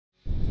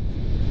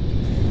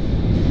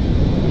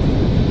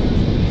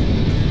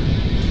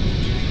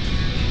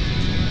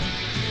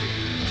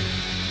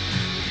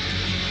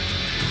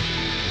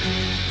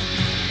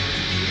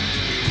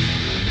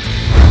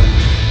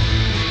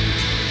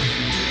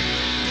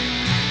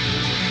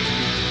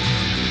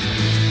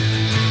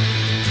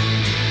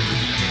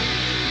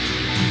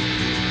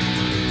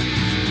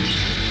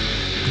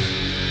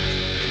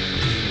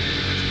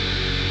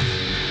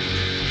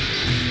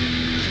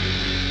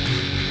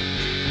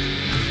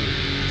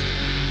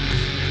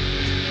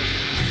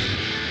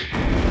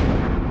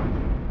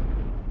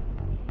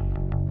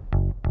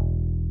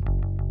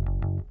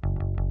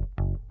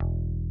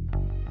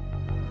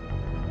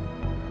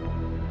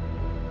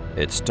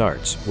It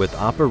starts with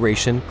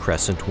Operation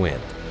Crescent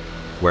Wind,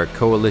 where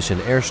coalition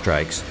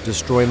airstrikes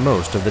destroy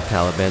most of the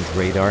Taliban's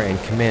radar and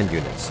command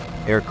units,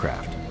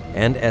 aircraft,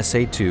 and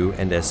SA-2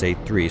 and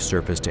SA-3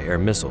 surface-to-air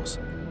missiles.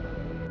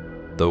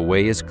 The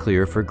way is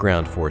clear for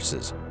ground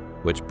forces,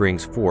 which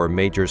brings 4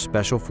 major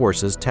Special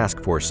Forces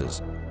task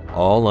forces,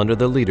 all under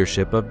the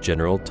leadership of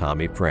General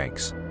Tommy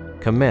Franks,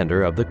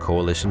 commander of the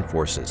coalition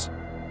forces.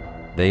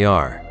 They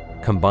are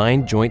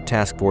Combined Joint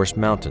Task Force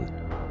Mountain,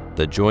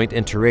 the Joint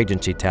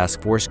Interagency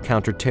Task Force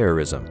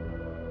Counterterrorism,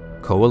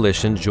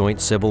 Coalition Joint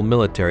Civil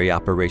Military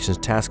Operations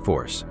Task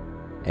Force,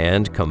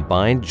 and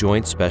Combined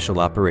Joint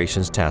Special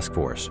Operations Task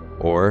Force,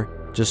 or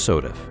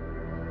JSOTF.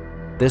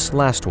 This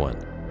last one,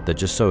 the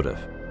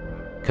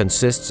JSOTF,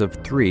 consists of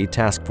 3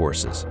 task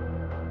forces.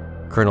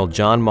 Colonel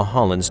John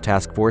Mulholland's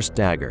Task Force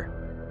Dagger,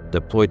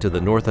 deployed to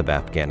the north of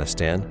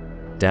Afghanistan.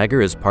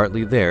 Dagger is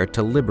partly there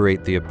to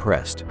liberate the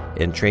oppressed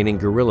in training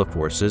guerrilla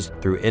forces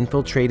through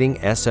infiltrating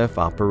SF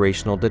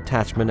Operational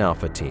Detachment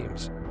Alpha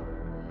teams.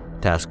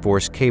 Task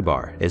Force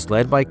K-Bar is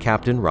led by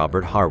Captain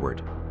Robert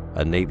Harward,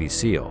 a Navy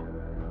SEAL.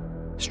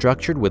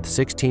 Structured with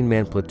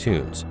 16-man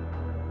platoons,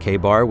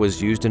 K-Bar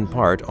was used in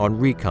part on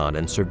recon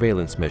and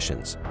surveillance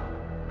missions.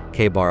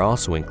 K-Bar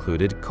also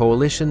included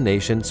coalition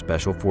nation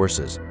special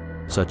forces,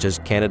 such as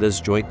Canada's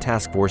Joint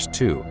Task Force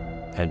 2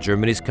 and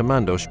Germany's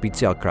Kommando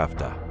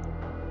Spezialkräfte.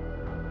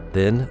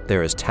 Then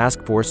there is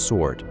Task Force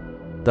Sword,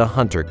 the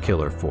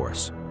hunter-killer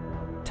force,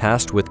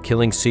 tasked with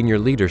killing senior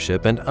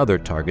leadership and other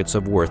targets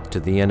of worth to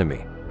the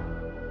enemy.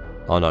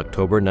 On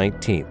October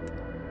 19th,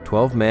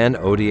 12-man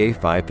ODA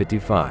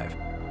 555,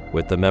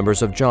 with the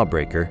members of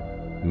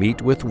Jawbreaker,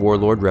 meet with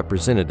warlord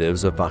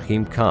representatives of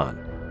Fahim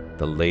Khan,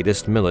 the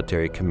latest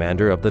military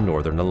commander of the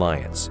Northern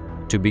Alliance,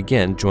 to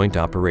begin joint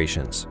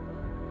operations.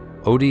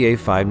 ODA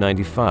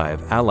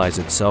 595 allies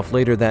itself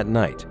later that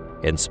night,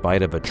 in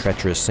spite of a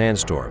treacherous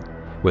sandstorm,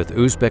 with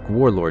Uzbek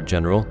warlord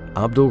general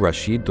Abdul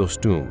Rashid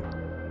Dostum,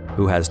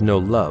 who has no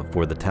love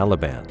for the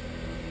Taliban.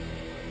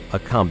 A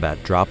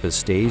combat drop is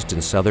staged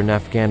in southern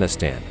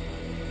Afghanistan.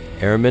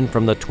 Airmen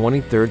from the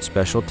 23rd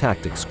Special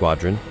Tactics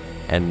Squadron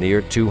and near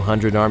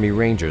 200 Army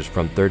Rangers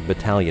from 3rd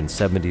Battalion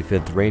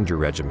 75th Ranger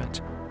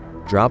Regiment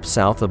drop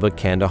south of a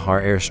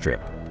Kandahar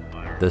airstrip.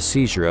 The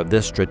seizure of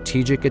this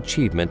strategic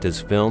achievement is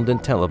filmed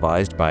and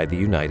televised by the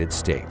United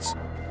States.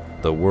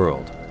 The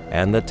world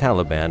and the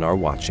Taliban are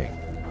watching.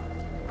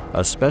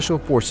 A Special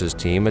Forces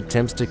team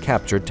attempts to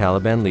capture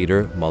Taliban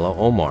leader Mullah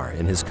Omar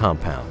in his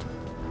compound.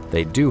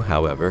 They do,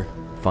 however,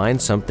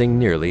 find something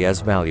nearly as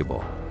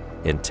valuable: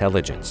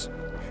 intelligence.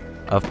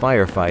 A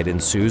firefight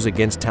ensues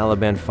against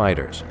Taliban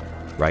fighters,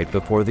 right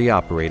before the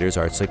operators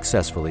are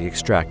successfully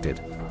extracted.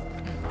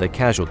 The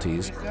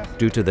casualties,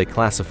 due to the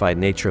classified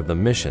nature of the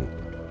mission,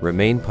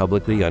 remain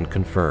publicly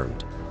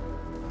unconfirmed.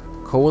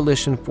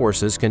 Coalition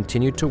forces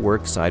continue to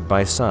work side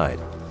by side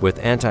with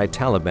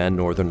anti-Taliban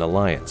Northern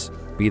Alliance,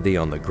 be they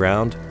on the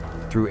ground,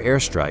 through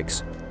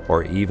airstrikes,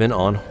 or even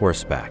on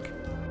horseback.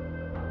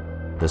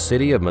 The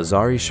city of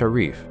Mazar-e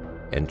Sharif,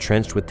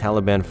 entrenched with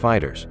Taliban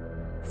fighters,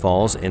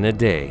 falls in a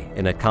day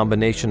in a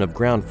combination of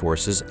ground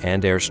forces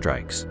and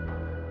airstrikes.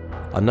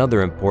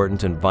 Another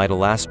important and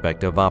vital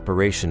aspect of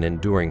Operation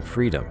Enduring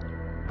Freedom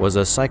was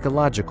a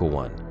psychological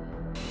one.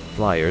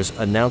 Flyers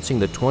announcing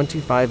the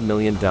 $25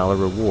 million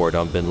reward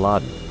on bin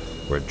Laden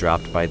were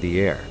dropped by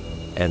the air,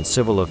 and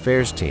civil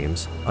affairs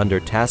teams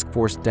under Task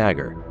Force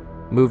Dagger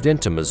moved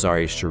into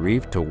Mazar-e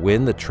Sharif to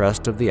win the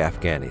trust of the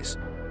Afghanis.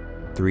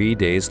 3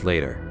 days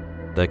later,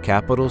 the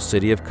capital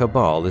city of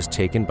Kabul is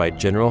taken by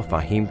General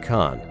Fahim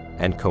Khan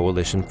and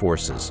coalition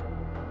forces,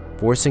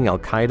 forcing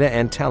Al-Qaeda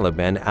and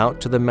Taliban out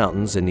to the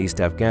mountains in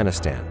East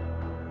Afghanistan.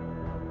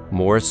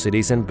 More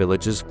cities and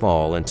villages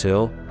fall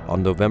until,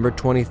 on November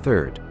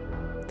 23rd,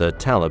 the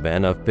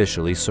Taliban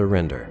officially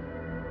surrender.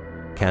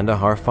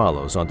 Kandahar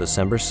follows on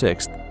December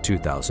 6,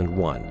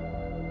 2001.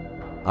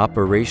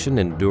 Operation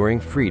Enduring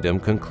Freedom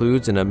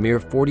concludes in a mere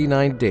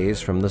 49 days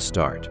from the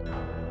start.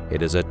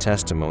 It is a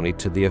testimony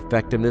to the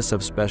effectiveness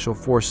of special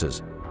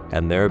forces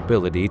and their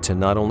ability to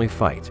not only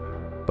fight,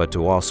 but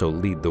to also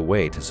lead the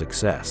way to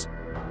success.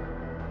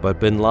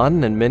 But bin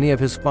Laden and many of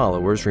his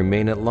followers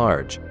remain at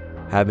large,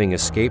 having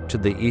escaped to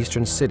the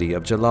eastern city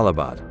of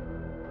Jalalabad.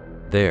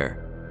 There,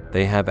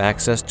 they have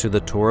access to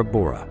the Tora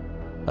Bora,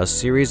 a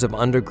series of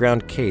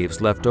underground caves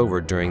left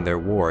over during their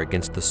war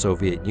against the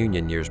Soviet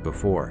Union years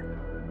before.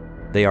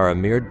 They are a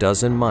mere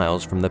dozen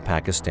miles from the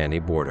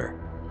Pakistani border.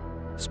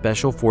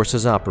 Special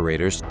Forces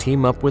operators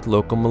team up with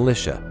local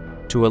militia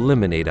to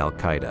eliminate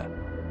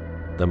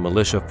Al-Qaeda. The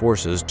militia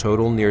forces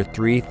total near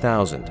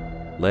 3,000,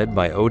 led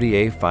by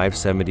ODA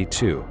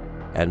 572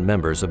 and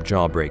members of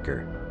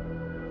Jawbreaker.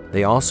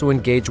 They also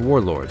engage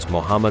warlords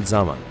Mohammad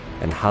Zaman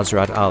and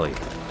Hazrat Ali.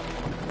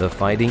 The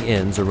fighting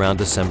ends around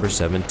December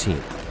 17th,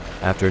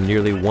 after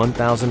nearly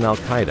 1,000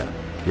 Al-Qaeda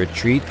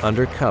retreat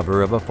under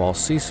cover of a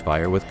false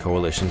ceasefire with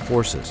coalition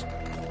forces.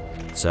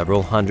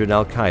 Several hundred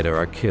Al-Qaeda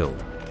are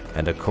killed,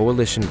 and a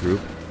coalition group,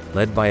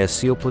 led by a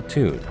SEAL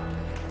platoon,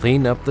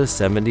 clean up the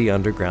 70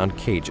 underground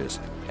cages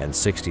and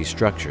 60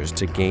 structures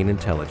to gain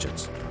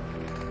intelligence.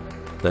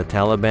 The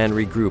Taliban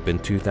regroup in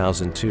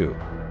 2002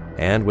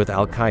 and, with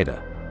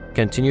al-Qaeda,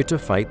 continue to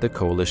fight the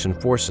coalition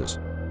forces,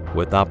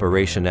 with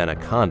Operation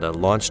Anaconda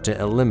launched to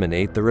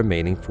eliminate the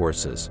remaining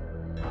forces.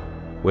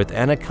 With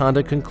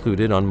Anaconda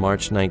concluded on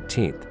March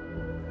 19th,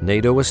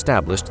 NATO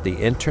established the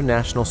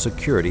International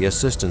Security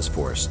Assistance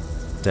Force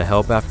to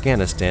help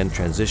Afghanistan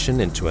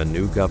transition into a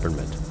new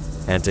government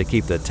and to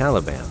keep the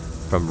Taliban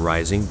from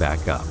rising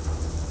back up.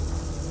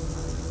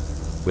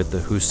 With the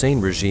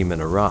Hussein regime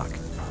in Iraq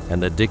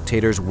and the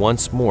dictators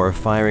once more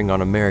firing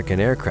on American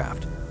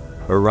aircraft,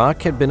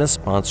 Iraq had been a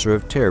sponsor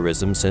of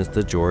terrorism since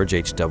the George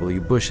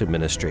H.W. Bush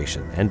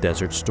administration and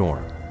Desert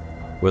Storm.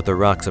 With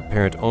Iraq's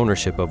apparent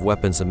ownership of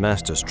weapons of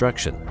mass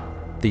destruction,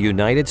 the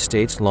United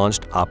States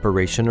launched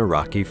Operation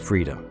Iraqi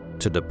Freedom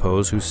to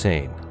depose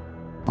Hussein.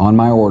 On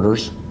my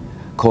orders,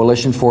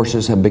 coalition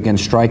forces have begun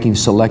striking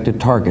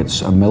selected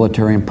targets of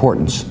military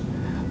importance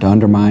to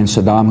undermine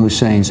Saddam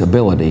Hussein's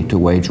ability to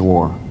wage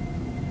war.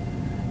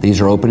 These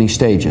are opening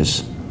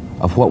stages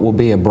of what will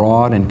be a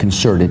broad and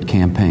concerted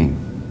campaign.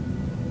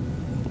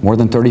 More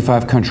than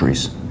 35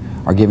 countries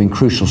are giving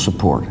crucial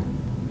support,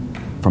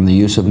 from the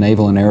use of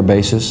naval and air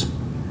bases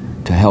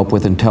to help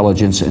with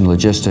intelligence and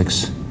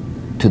logistics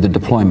to the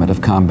deployment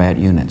of combat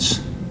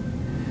units.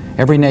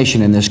 Every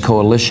nation in this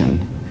coalition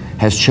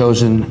has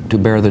chosen to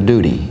bear the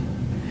duty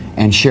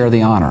and share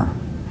the honor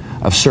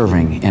of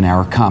serving in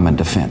our common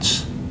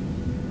defense.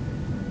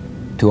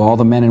 To all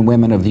the men and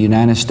women of the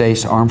United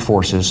States Armed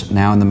Forces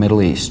now in the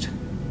Middle East,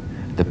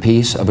 the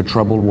peace of a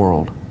troubled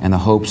world and the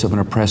hopes of an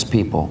oppressed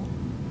people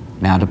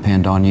now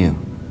depend on you.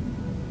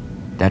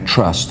 That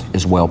trust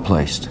is well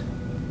placed.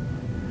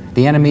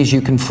 The enemies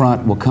you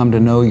confront will come to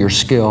know your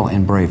skill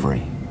and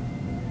bravery.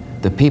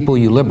 The people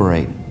you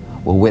liberate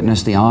will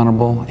witness the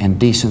honorable and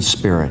decent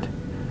spirit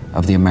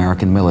of the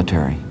American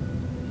military.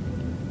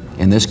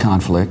 In this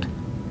conflict,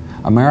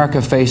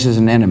 America faces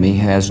an enemy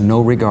who has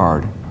no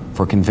regard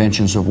for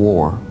conventions of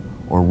war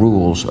or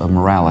rules of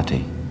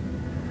morality.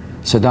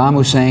 Saddam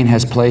Hussein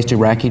has placed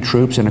Iraqi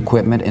troops and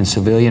equipment in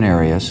civilian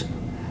areas,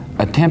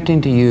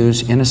 attempting to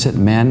use innocent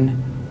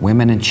men,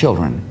 women, and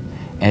children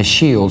as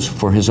shields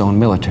for his own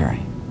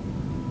military,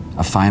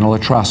 a final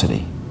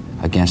atrocity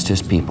against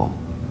his people.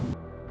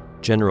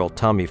 General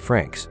Tommy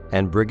Franks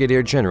and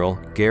Brigadier General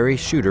Gary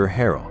Shooter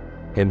Harrell,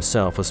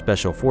 himself a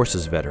Special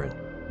Forces veteran,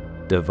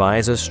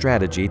 devise a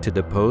strategy to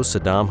depose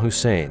Saddam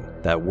Hussein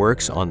that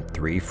works on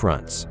 3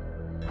 fronts.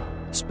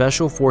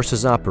 Special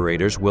Forces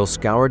operators will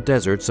scour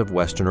deserts of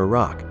western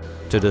Iraq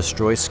to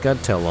destroy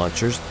Scud-tail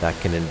launchers that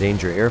can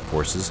endanger air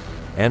forces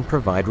and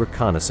provide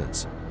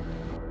reconnaissance.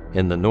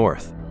 In the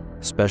north,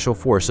 Special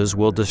Forces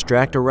will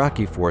distract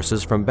Iraqi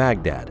forces from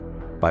Baghdad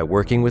by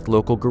working with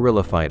local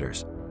guerrilla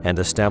fighters and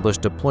establish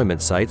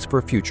deployment sites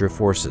for future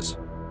forces.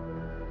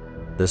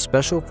 The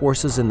Special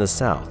Forces in the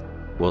south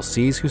will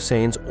seize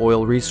Hussein's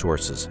oil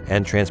resources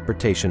and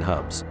transportation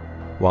hubs,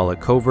 while a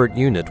covert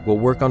unit will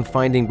work on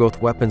finding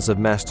both weapons of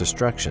mass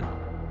destruction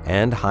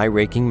and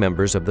high-ranking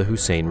members of the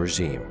Hussein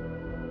regime.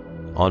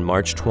 On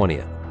March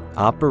 20th,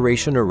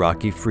 Operation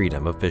Iraqi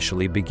Freedom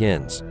officially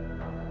begins.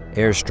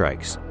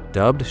 Airstrikes,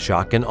 dubbed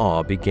Shock and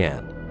Awe,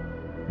 began.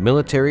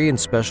 Military and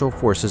Special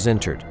Forces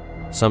entered,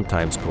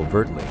 sometimes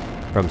covertly,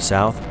 from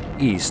south,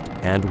 east,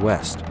 and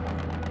west.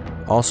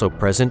 Also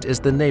present is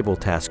the Naval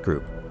Task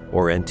Group,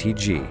 or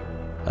NTG,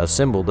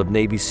 assembled of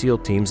Navy SEAL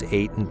Teams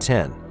 8 and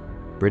 10,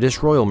 British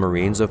Royal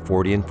Marines of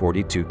 40 and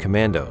 42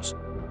 Commandos,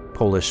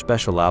 Polish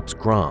Special Ops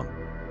GROM,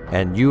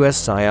 and U.S.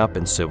 PSYOP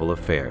and Civil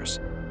Affairs.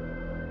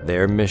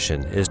 Their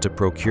mission is to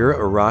procure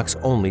Iraq's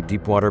only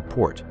deepwater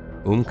port,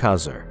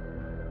 Qasr,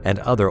 and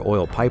other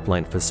oil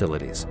pipeline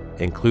facilities,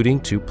 including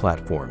 2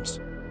 platforms.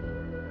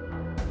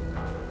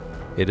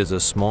 It is a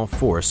small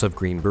force of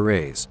Green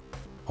Berets,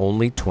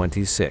 only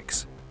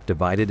 26,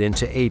 divided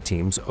into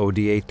A-teams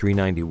ODA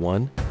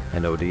 391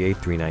 and ODA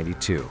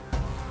 392,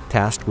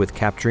 tasked with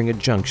capturing a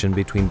junction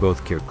between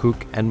both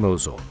Kirkuk and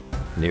Mosul,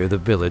 near the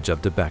village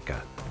of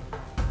Debeka.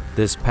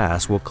 This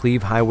pass will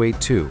cleave Highway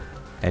 2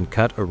 and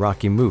cut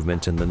Iraqi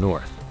movement in the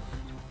north.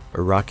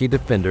 Iraqi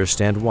defenders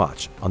stand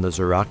watch on the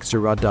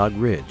Zarak-Ziradag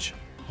Ridge,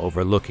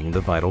 overlooking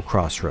the vital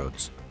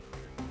crossroads.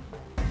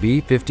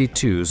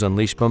 B-52s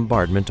unleash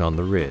bombardment on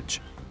the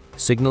ridge,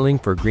 signaling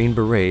for Green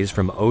Berets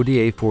from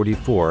ODA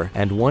 44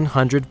 and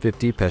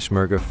 150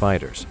 Peshmerga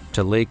fighters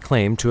to lay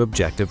claim to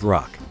Objective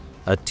Rock,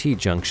 a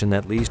T-junction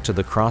that leads to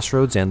the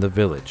crossroads and the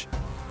village.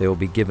 They will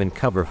be given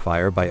cover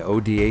fire by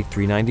ODA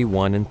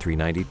 391 and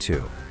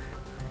 392.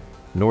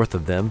 North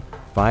of them,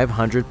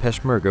 500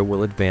 Peshmerga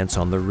will advance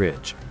on the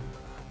ridge.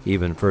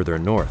 Even further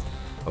north,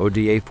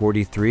 ODA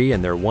 43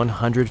 and their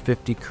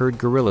 150 Kurd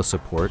guerrilla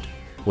support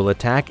will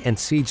attack and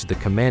siege the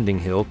commanding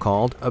hill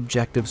called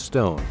Objective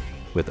Stone,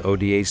 with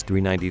ODAs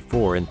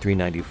 394 and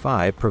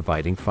 395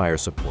 providing fire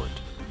support.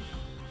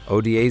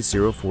 ODAs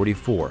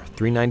 044,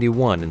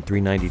 391, and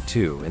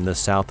 392 in the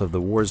south of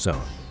the war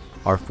zone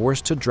are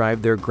forced to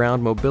drive their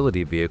ground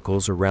mobility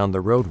vehicles around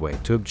the roadway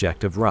to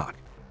Objective Rock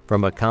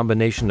from a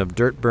combination of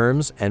dirt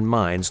berms and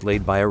mines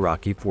laid by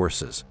Iraqi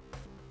forces.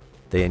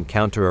 They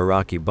encounter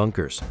Iraqi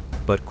bunkers,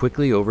 but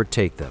quickly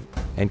overtake them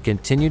and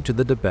continue to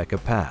the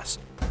Debeka Pass,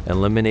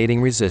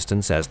 eliminating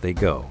resistance as they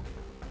go.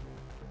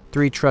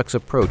 3 trucks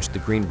approach the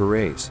Green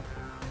Berets.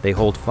 They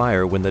hold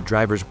fire when the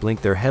drivers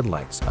blink their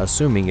headlights,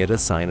 assuming it a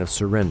sign of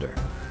surrender.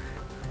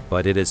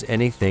 But it is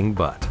anything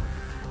but.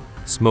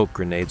 Smoke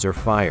grenades are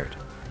fired,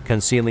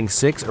 concealing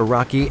 6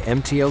 Iraqi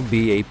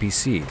MTLB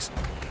APCs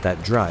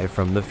that drive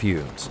from the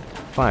fumes,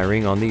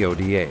 firing on the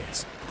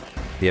ODAs.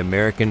 The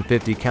American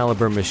 .50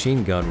 caliber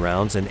machine gun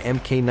rounds and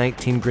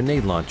MK-19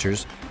 grenade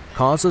launchers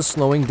cause a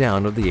slowing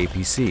down of the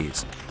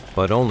APCs,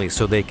 but only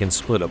so they can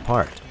split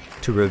apart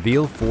to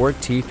reveal 4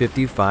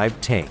 T-55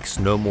 tanks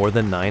no more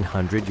than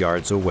 900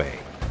 yards away.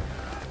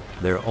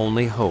 Their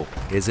only hope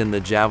is in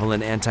the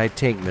Javelin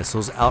anti-tank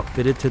missiles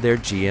outfitted to their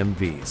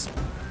GMVs.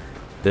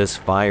 This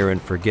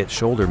fire-and-forget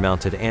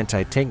shoulder-mounted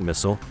anti-tank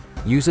missile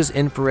uses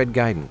infrared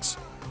guidance.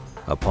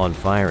 Upon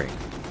firing,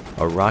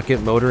 a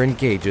rocket motor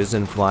engages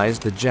and flies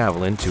the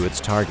Javelin to its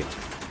target.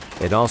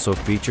 It also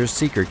features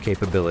seeker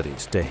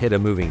capabilities to hit a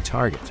moving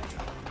target.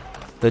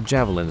 The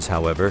Javelins,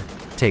 however,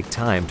 take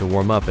time to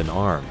warm up and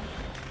arm.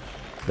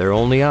 Their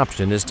only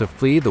option is to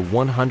flee the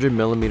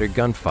 100mm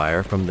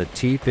gunfire from the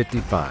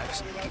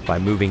T-55s by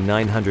moving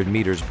 900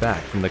 meters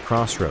back from the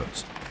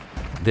crossroads.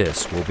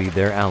 This will be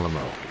their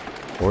Alamo,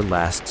 or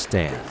last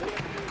stand.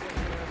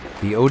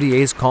 The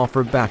ODAs call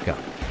for backup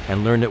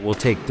and learn it will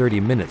take 30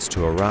 minutes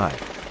to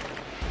arrive.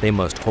 They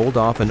must hold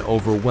off an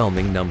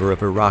overwhelming number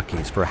of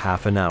Iraqis for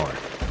half an hour.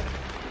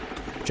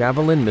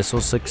 Javelin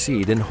missiles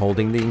succeed in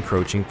holding the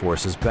encroaching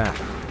forces back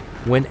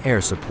when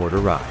air support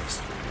arrives.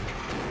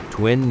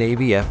 Twin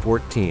Navy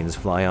F-14s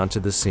fly onto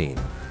the scene.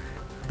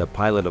 The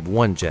pilot of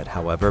one jet,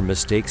 however,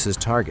 mistakes his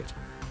target.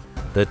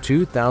 The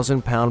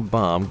 2,000-pound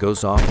bomb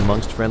goes off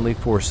amongst friendly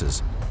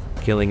forces,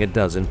 killing a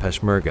dozen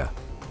Peshmerga,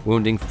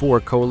 wounding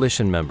 4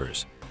 coalition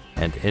members,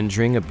 and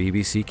injuring a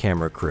BBC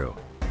camera crew.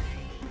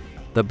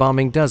 The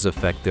bombing does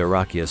affect the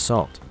Iraqi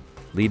assault,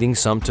 leading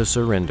some to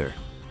surrender.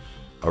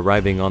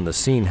 Arriving on the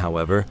scene,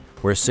 however,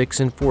 were 6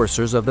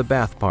 enforcers of the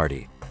Ba'ath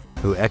Party,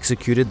 who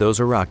executed those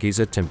Iraqis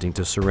attempting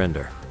to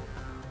surrender.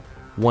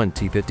 1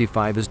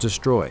 T-55 is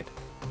destroyed.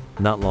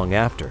 Not long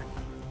after,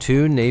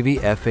 2 Navy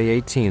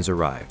F-A-18s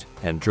arrived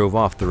and drove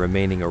off the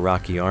remaining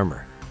Iraqi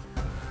armor.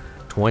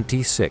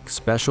 26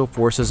 Special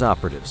Forces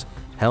operatives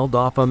held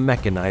off a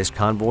mechanized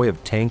convoy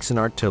of tanks and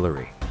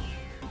artillery.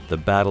 The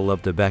Battle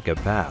of Debeka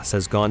Pass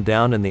has gone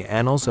down in the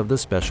annals of the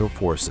Special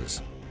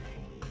Forces.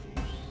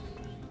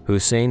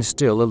 Hussein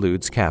still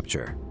eludes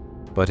capture,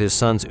 but his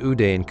sons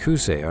Uday and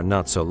Qusay are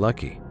not so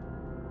lucky.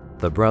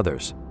 The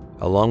brothers,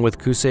 along with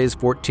Qusay's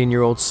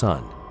 14-year-old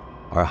son,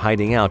 are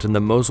hiding out in the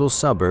Mosul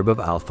suburb of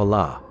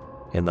Al-Falah,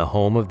 in the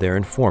home of their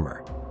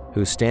informer,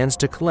 who stands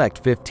to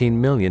collect $15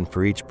 million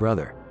for each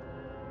brother.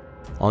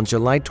 On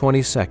July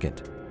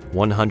 22nd,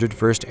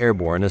 101st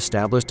Airborne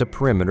established a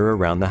perimeter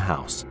around the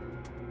house.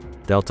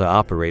 Delta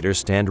operators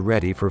stand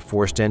ready for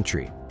forced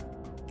entry.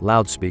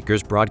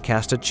 Loudspeakers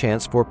broadcast a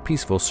chance for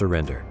peaceful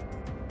surrender.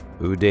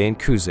 Uday and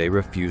Qusay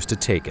refuse to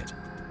take it,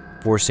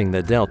 forcing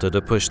the Delta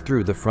to push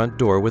through the front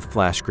door with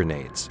flash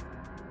grenades.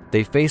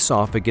 They face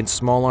off against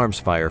small arms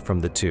fire from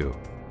the 2.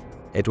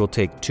 It will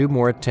take 2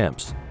 more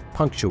attempts,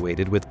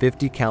 punctuated with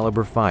 .50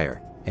 caliber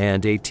fire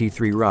and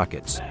AT-3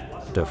 rockets,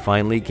 to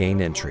finally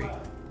gain entry.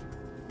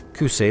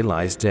 Qusay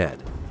lies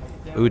dead.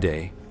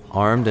 Uday,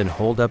 armed and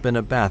holed up in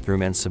a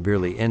bathroom and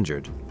severely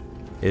injured,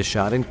 is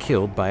shot and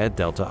killed by a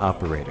Delta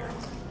operator.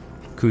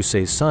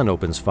 Qusay's son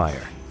opens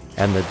fire,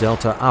 and the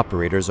Delta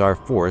operators are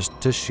forced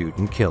to shoot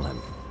and kill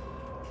him.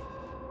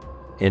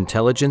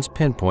 Intelligence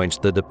pinpoints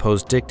the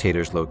deposed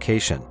dictator's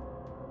location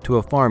to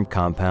a farm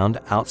compound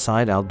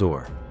outside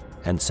Al-Dor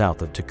and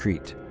south of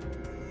Tikrit.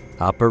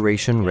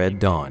 Operation Red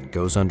Dawn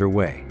goes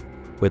underway,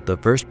 with the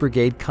 1st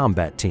Brigade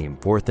Combat Team,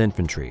 4th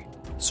Infantry,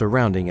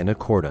 surrounding in a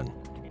cordon,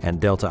 and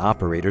Delta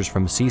operators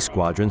from C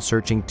Squadron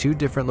searching 2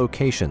 different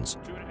locations,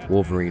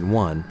 Wolverine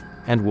 1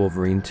 and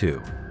Wolverine 2.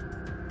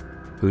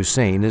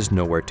 Hussein is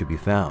nowhere to be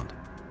found.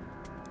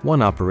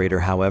 One operator,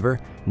 however,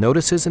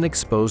 notices an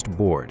exposed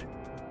board.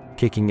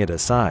 Kicking it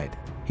aside,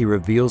 he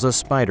reveals a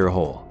spider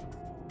hole.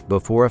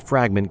 Before a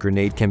fragment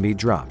grenade can be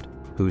dropped,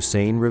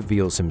 Hussein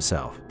reveals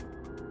himself.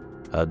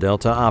 A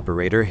Delta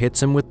operator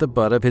hits him with the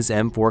butt of his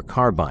M4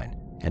 carbine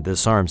and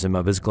disarms him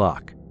of his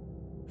Glock.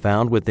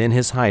 Found within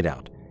his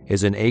hideout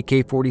is an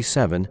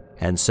AK-47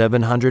 and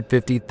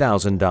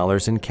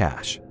 $750,000 in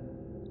cash.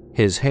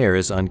 His hair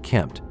is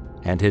unkempt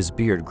and his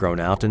beard grown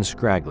out and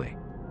scraggly.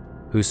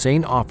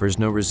 Hussein offers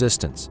no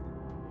resistance.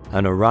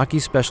 An Iraqi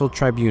special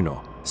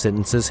tribunal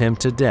sentences him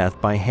to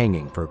death by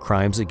hanging for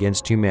crimes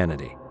against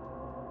humanity.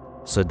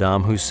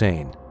 Saddam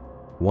Hussein,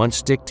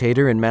 once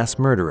dictator and mass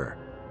murderer,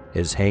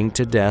 is hanged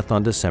to death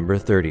on December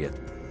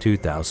 30th,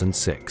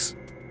 2006.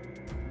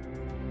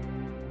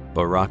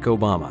 Barack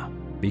Obama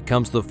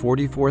becomes the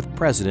 44th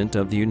President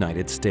of the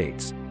United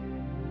States,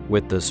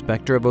 with the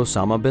specter of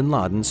Osama bin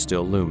Laden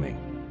still looming.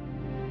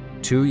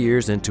 2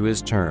 years into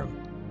his term,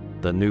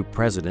 the new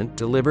president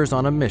delivers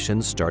on a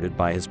mission started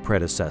by his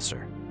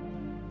predecessor.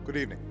 Good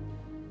evening.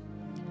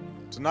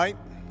 Tonight,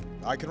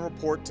 I can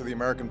report to the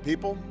American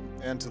people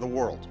and to the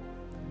world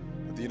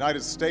that the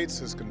United States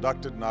has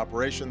conducted an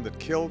operation that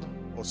killed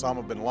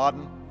Osama bin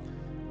Laden,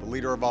 the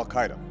leader of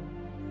Al-Qaeda,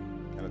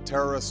 and a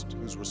terrorist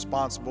who's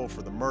responsible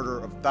for the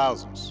murder of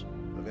thousands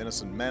of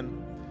innocent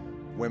men,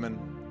 women,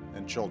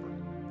 and children.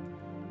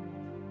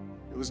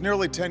 It was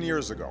nearly 10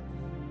 years ago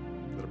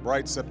that a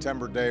bright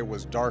September day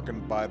was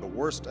darkened by the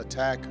worst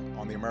attack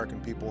on the American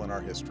people in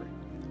our history.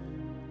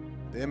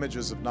 The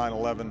images of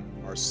 9/11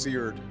 are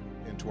seared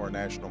into our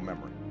national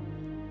memory.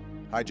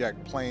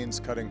 Hijacked planes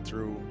cutting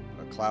through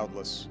a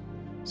cloudless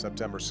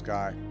September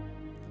sky,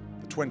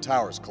 the Twin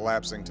Towers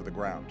collapsing to the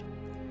ground,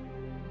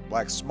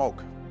 black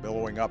smoke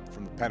billowing up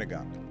from the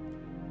Pentagon,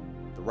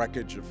 the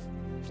wreckage of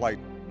Flight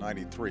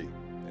 93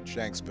 in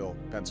Shanksville,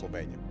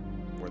 Pennsylvania,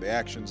 where the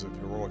actions of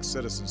heroic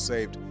citizens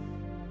saved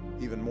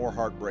even more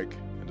heartbreak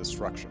and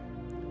destruction.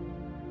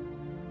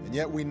 And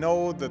yet we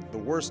know that the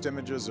worst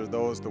images are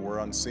those that were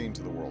unseen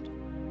to the world.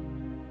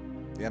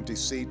 The empty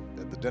seat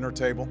at the dinner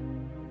table,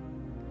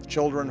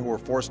 children who were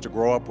forced to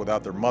grow up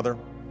without their mother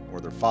or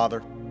their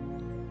father,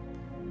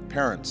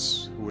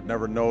 parents who would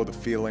never know the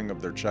feeling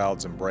of their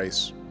child's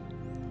embrace,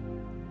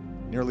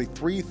 nearly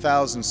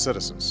 3,000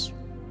 citizens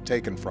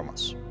taken from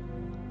us,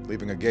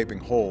 leaving a gaping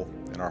hole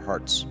in our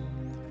hearts.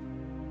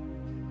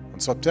 On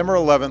September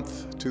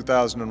 11th,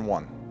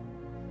 2001,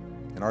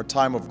 in our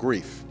time of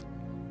grief,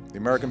 the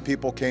American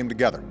people came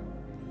together.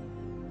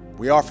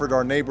 We offered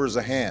our neighbors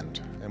a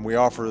hand, and we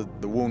offered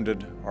the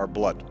wounded our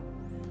blood.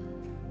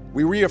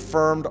 We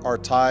reaffirmed our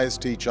ties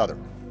to each other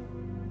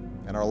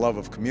and our love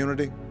of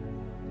community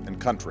and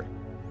country.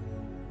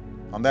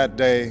 On that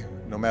day,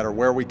 no matter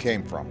where we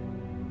came from,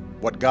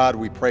 what God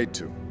we prayed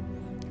to,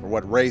 or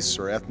what race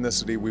or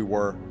ethnicity we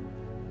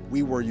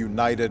were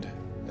united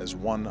as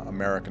one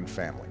American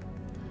family.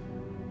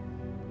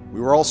 We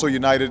were also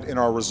united in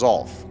our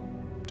resolve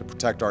to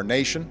protect our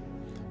nation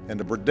and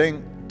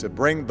to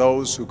bring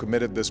those who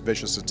committed this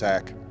vicious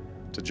attack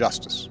to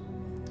justice.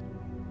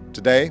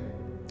 Today,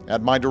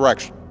 at my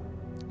direction,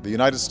 the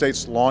United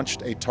States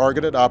launched a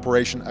targeted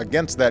operation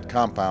against that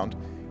compound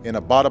in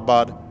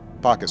Abbottabad,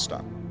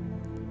 Pakistan.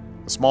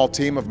 A small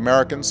team of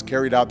Americans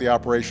carried out the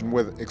operation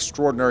with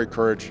extraordinary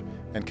courage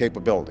and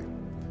capability.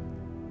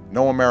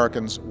 No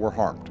Americans were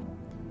harmed.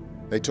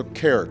 They took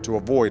care to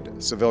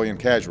avoid civilian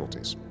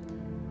casualties.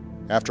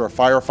 After a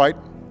firefight,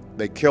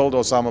 they killed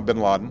Osama bin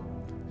Laden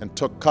and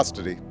took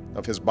custody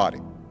of his body.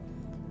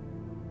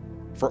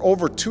 For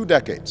over 2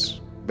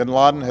 decades, bin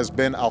Laden has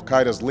been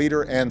Al-Qaeda's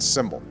leader and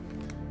symbol,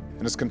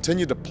 and has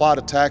continued to plot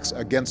attacks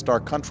against our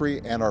country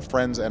and our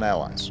friends and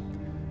allies.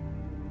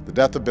 The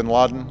death of bin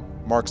Laden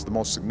marks the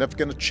most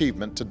significant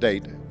achievement to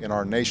date in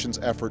our nation's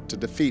effort to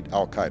defeat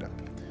Al-Qaeda.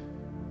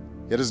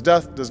 Yet his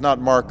death does not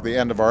mark the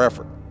end of our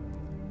effort.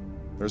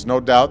 There's no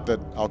doubt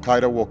that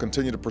Al-Qaeda will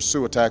continue to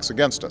pursue attacks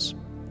against us.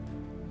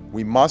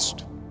 We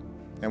must,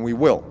 and we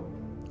will,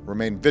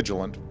 remain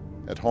vigilant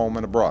at home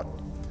and abroad.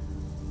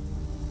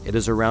 It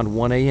is around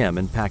 1 a.m.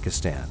 in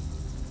Pakistan,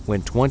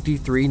 when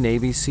 23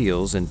 Navy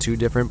SEALs and 2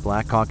 different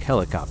Black Hawk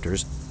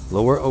helicopters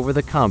lower over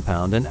the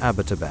compound in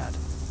Abbottabad.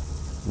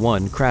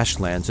 One crash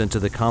lands into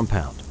the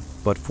compound,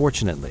 but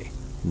fortunately,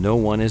 no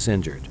one is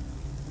injured.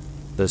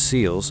 The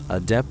SEALs,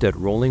 adept at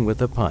rolling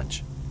with a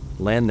punch,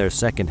 land their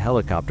second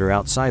helicopter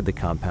outside the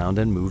compound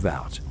and move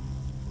out.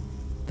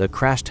 The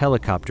crashed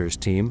helicopters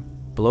team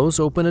blows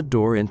open a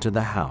door into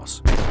the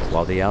house,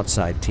 while the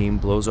outside team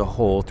blows a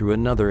hole through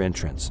another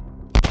entrance.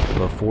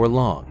 Before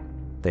long,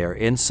 they are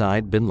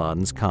inside bin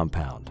Laden's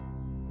compound.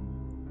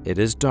 It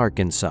is dark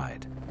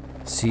inside.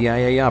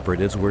 CIA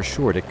operatives were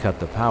sure to cut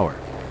the power,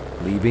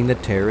 leaving the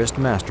terrorist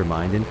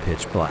mastermind in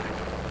pitch black.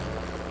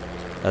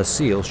 A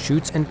SEAL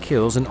shoots and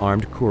kills an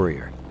armed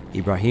courier,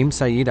 Ibrahim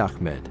Saeed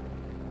Ahmed.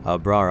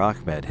 Abrar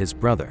Ahmed, his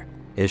brother,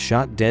 is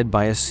shot dead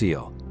by a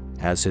SEAL,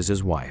 as is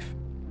his wife.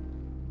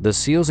 The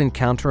SEALs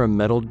encounter a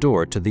metal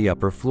door to the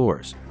upper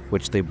floors,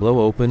 which they blow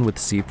open with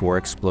C4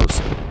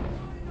 explosive.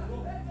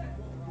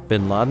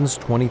 Bin Laden's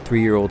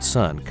 23-year-old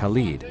son,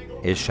 Khalid,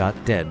 is shot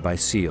dead by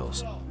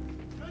SEALs.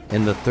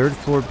 In the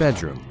third-floor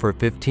bedroom, for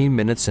 15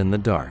 minutes in the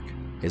dark,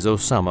 is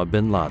Osama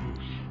bin Laden.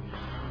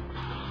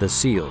 The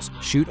SEALs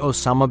shoot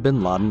Osama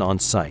bin Laden on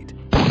sight.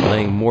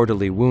 Laying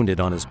mortally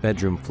wounded on his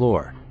bedroom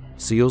floor,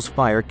 SEALs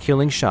fire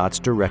killing shots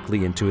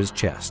directly into his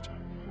chest.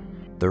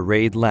 The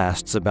raid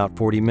lasts about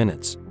 40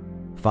 minutes.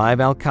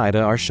 5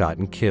 Al-Qaeda are shot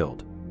and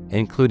killed,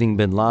 including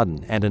bin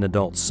Laden and an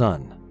adult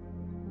son.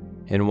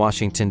 In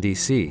Washington,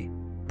 D.C.,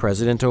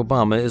 President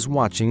Obama is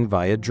watching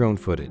via drone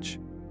footage.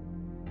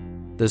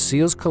 The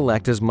SEALs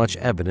collect as much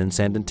evidence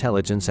and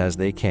intelligence as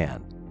they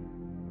can.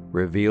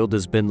 Revealed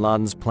is bin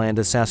Laden's planned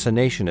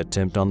assassination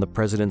attempt on the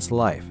president's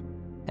life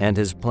and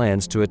his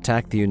plans to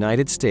attack the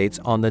United States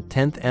on the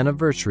 10th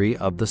anniversary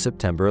of the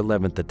September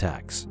 11th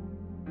attacks.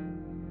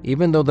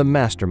 Even though the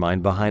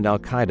mastermind behind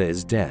Al-Qaeda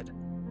is dead,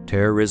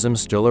 terrorism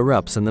still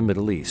erupts in the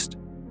Middle East.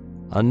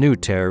 A new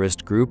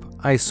terrorist group,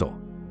 ISIL,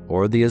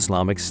 or the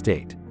Islamic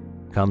State,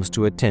 comes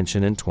to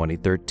attention in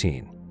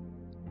 2013.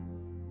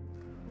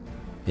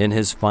 In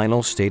his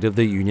final State of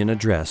the Union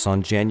address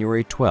on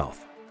January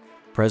 12th,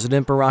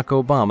 President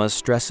Barack Obama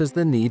stresses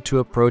the need to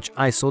approach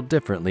ISIL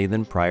differently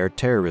than prior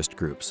terrorist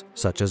groups,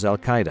 such as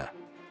Al-Qaeda.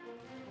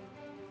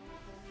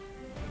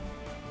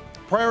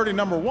 Priority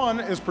number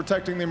one is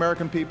protecting the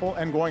American people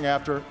and going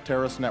after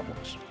terrorist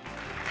networks.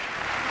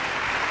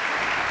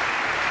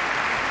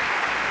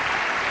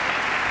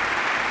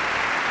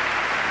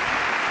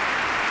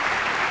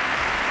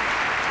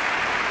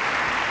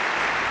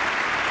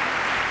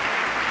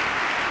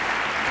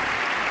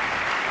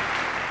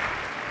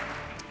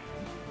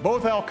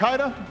 Both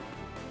Al-Qaeda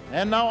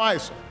and now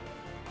ISIL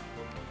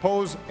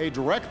pose a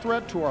direct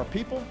threat to our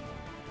people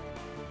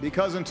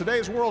because in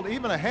today's world,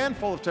 even a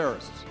handful of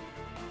terrorists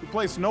who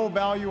place no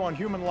value on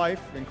human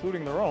life,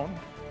 including their own,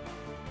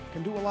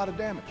 can do a lot of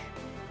damage.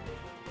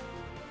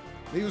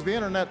 They use the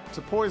internet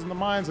to poison the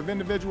minds of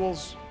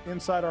individuals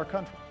inside our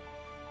country.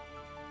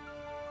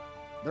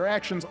 Their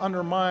actions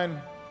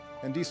undermine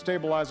and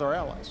destabilize our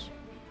allies.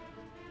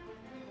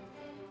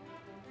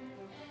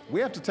 We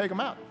have to take them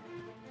out.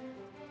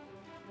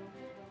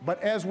 But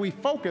as we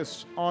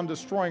focus on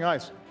destroying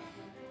ISIL,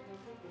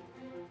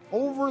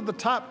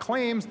 over-the-top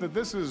claims that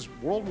this is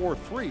World War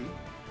III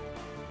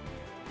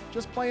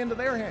just play into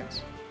their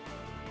hands.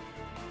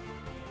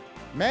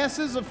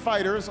 Masses of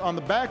fighters on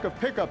the back of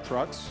pickup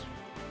trucks,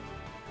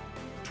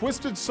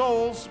 twisted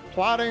souls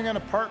plotting in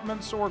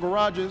apartments or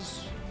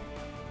garages,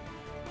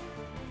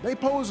 they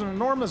pose an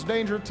enormous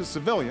danger to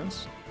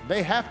civilians.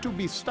 They have to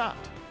be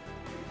stopped.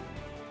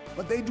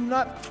 But they do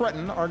not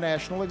threaten our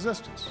national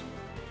existence.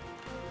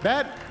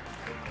 That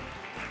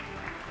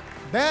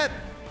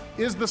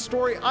is the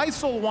story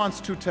ISIL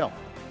wants to tell.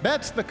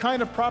 That's the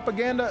kind of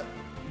propaganda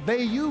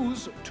they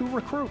use to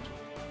recruit.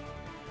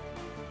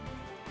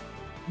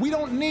 We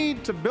don't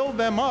need to build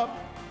them up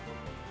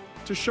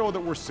to show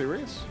that we're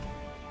serious.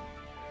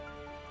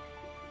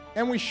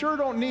 And we sure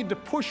don't need to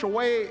push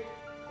away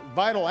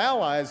vital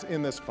allies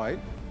in this fight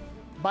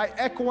by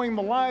echoing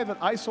the lie that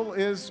ISIL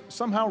is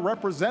somehow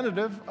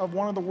representative of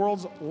one of the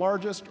world's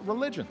largest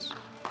religions.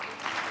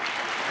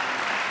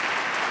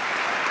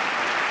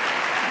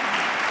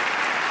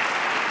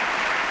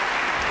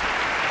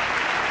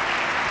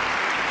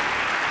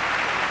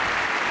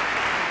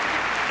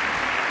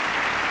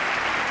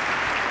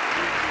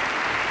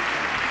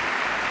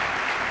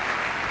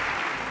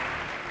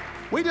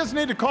 We just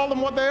need to call them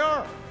what they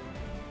are,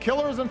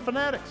 killers and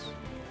fanatics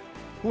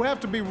who have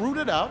to be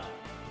rooted out,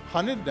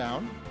 hunted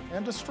down,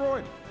 and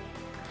destroyed.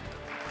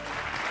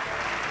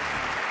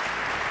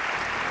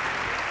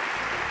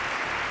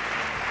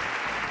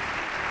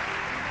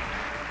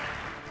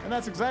 And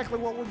that's exactly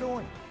what we're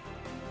doing.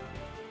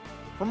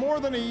 For more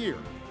than a year,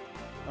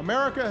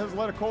 America has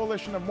led a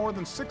coalition of more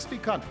than 60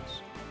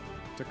 countries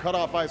to cut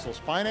off ISIL's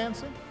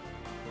financing,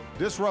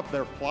 disrupt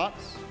their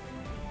plots,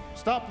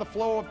 stop the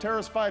flow of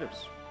terrorist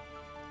fighters,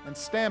 and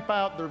stamp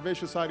out their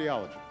vicious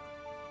ideology.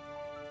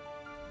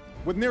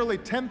 With nearly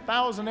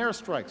 10,000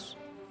 airstrikes,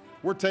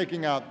 we're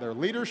taking out their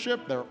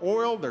leadership, their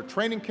oil, their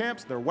training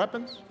camps, their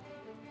weapons.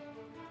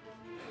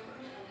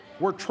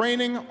 We're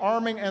training,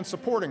 arming, and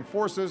supporting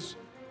forces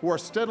who are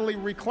steadily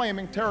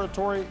reclaiming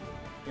territory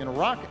in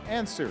Iraq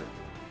and Syria.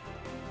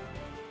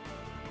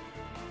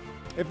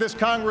 If this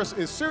Congress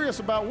is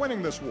serious about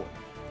winning this war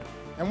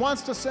and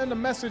wants to send a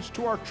message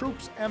to our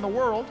troops and the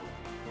world,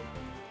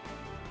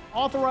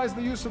 authorize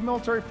the use of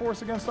military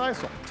force against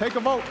ISIL. Take a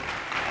vote.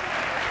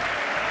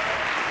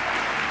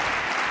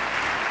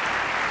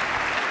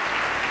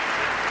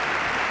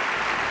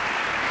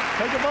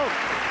 Take a vote.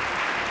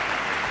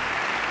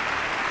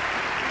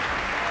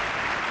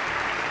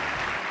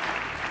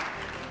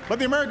 But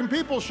the American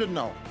people should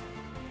know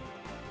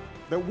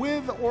that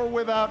with or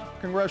without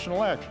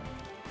congressional action,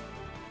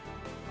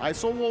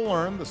 ISIL will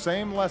learn the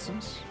same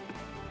lessons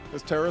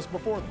as terrorists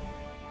before them.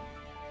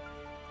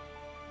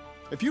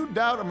 If you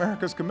doubt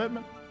America's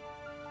commitment,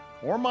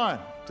 or mine,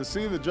 to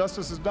see that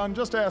justice is done,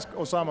 just ask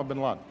Osama bin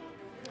Laden.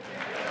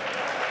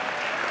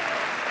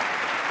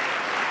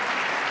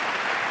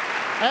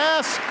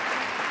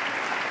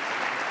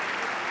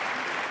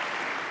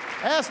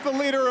 Ask the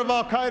leader of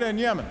Al-Qaeda in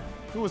Yemen,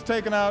 who was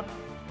taken out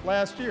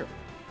last year,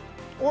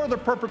 or the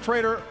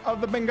perpetrator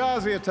of the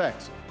Benghazi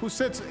attacks, who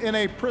sits in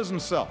a prison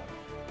cell.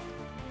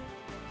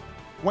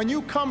 When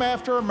you come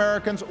after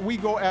Americans, we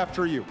go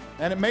after you.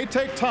 And it may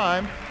take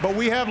time, but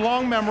we have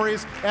long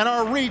memories, and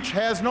our reach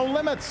has no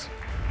limits.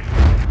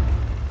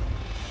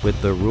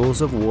 With the rules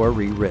of war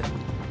rewritten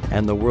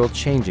and the world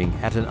changing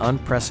at an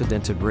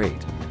unprecedented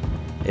rate,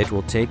 it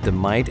will take the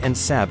might and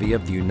savvy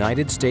of the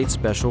United States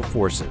Special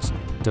Forces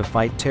to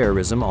fight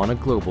terrorism on a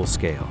global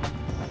scale.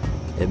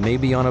 It may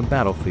be on a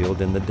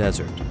battlefield in the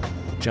desert,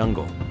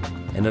 jungle,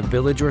 in a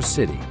village or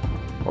city,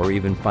 or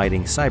even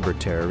fighting cyber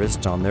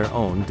terrorists on their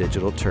own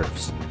digital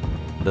turfs.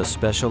 The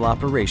Special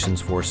Operations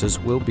Forces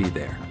will be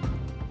there.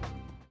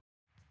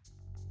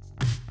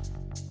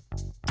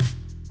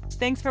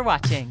 Thanks for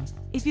watching.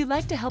 If you'd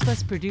like to help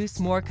us produce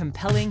more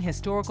compelling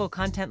historical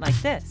content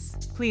like this,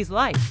 please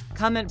like,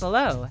 comment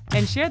below,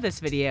 and share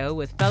this video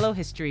with fellow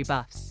history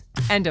buffs.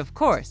 And of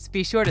course,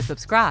 be sure to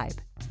subscribe.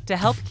 to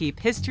help keep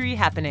history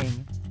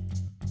happening.